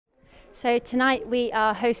So tonight we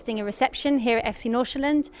are hosting a reception here at FC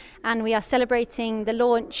Nordsjælland, and we are celebrating the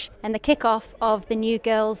launch and the kick-off of the new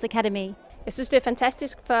Girls Academy. Jeg synes, det er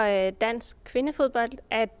fantastisk for dansk kvindefodbold,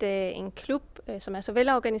 at en klub, som er så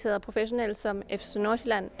velorganiseret og professionel som FC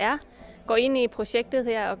Nordsjælland er, går ind i projektet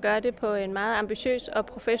her og gør det på en meget ambitiøs og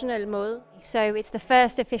professionel måde. So it's the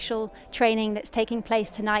first official training that's taking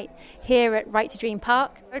place tonight here at Right to Dream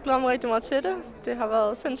Park. Jeg glæder mig rigtig meget til det. Det har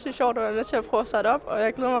været sindssygt sjovt at være med til at prøve at starte op, og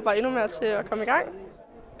jeg glæder mig bare endnu mere til at komme i gang.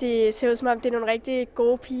 Det ser ud som om, det er nogle rigtig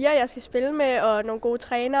gode piger, jeg skal spille med, og nogle gode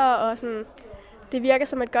trænere, og sådan, det virker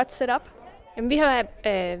som et godt setup. Jamen, vi har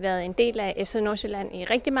været en del af FC Nordsjælland i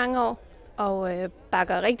rigtig mange år, og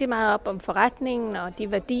bakker rigtig meget op om forretningen og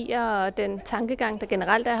de værdier og den tankegang, der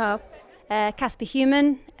generelt er heroppe. Kasper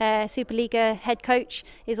Human, Superliga head coach,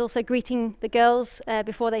 is also greeting the girls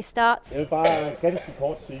before they start. Jeg vil bare ganske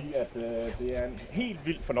kort sige, at det er en helt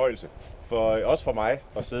vild fornøjelse også for mig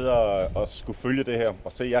at sidde og skulle følge det her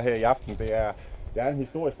og se jer her i aften. Det er en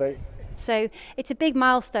historisk dag. So it's a big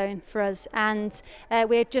milestone for us, and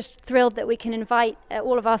we're just thrilled that we can invite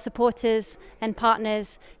all of our supporters and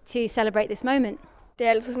partners to celebrate this moment. Det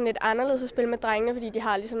er altid sådan lidt anderledes at spille med drengene, fordi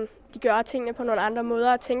de gør tingene på nogle andre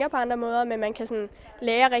måder og tænker på andre måder, men man kan sådan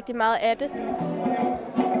lære rigtig meget af det.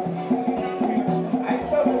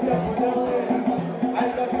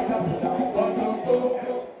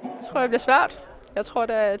 Jeg tror, det bliver svært. Jeg tror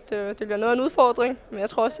da, at det bliver noget af en udfordring, men jeg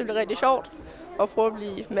tror også, det bliver rigtig sjovt at prøve at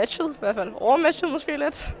blive matchet, i hvert fald overmatchet måske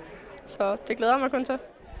lidt. Så det glæder jeg mig kun til.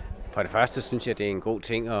 For det første synes jeg, det er en god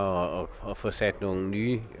ting at få sat nogle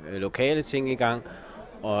nye lokale ting i gang,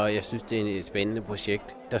 og jeg synes, det er et spændende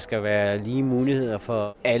projekt. Der skal være lige muligheder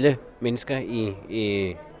for alle mennesker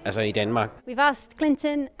i Danmark. We've asked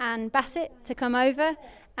Clinton and Bassett to come over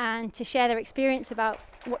and to share their experience about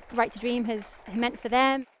what Right to Dream has meant for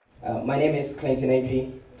them. My name is Clinton AP.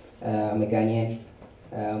 I'm a Ghanaian.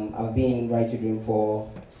 I've been in Right to Dream for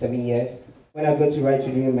 7 years. When I got to Right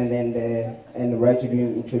to Dream and then the Right to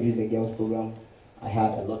Dream introduced the girls program, I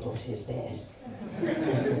had a lot of sisters.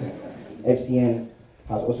 FCN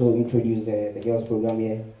has also introduced the girls program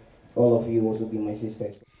here. All of you also be my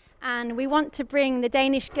sisters. And we want to bring the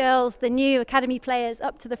Danish girls, the new academy players,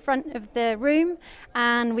 up to the front of the room,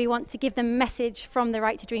 and we want to give them a message from the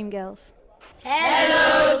Right to Dream girls.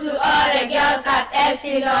 Hello to all the girls at FC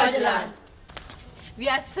Nordsjælland. We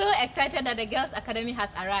are so excited that the Girls Academy has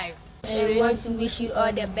arrived. And we want to wish you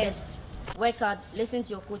all the best. Work hard, listen to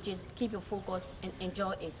your coaches, keep your focus and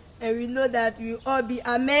enjoy it. And we know that we will all be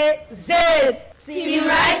amazing. Team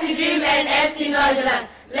Right to Dream and FC Nordsjælland.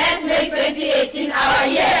 Let's make 2018 our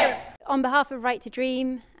year. On behalf of Right to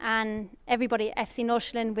Dream and everybody at FC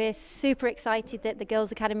Nordsjælland, we're super excited that the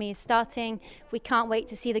Girls Academy is starting. We can't wait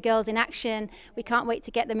to see the girls in action. We can't wait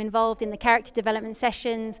to get them involved in the character development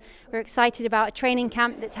sessions. We're excited about a training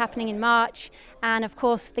camp that's happening in March, and of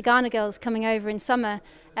course the Ghana girls coming over in summer,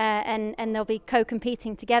 and they'll be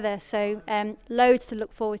co-competing together. So loads to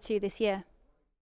look forward to this year.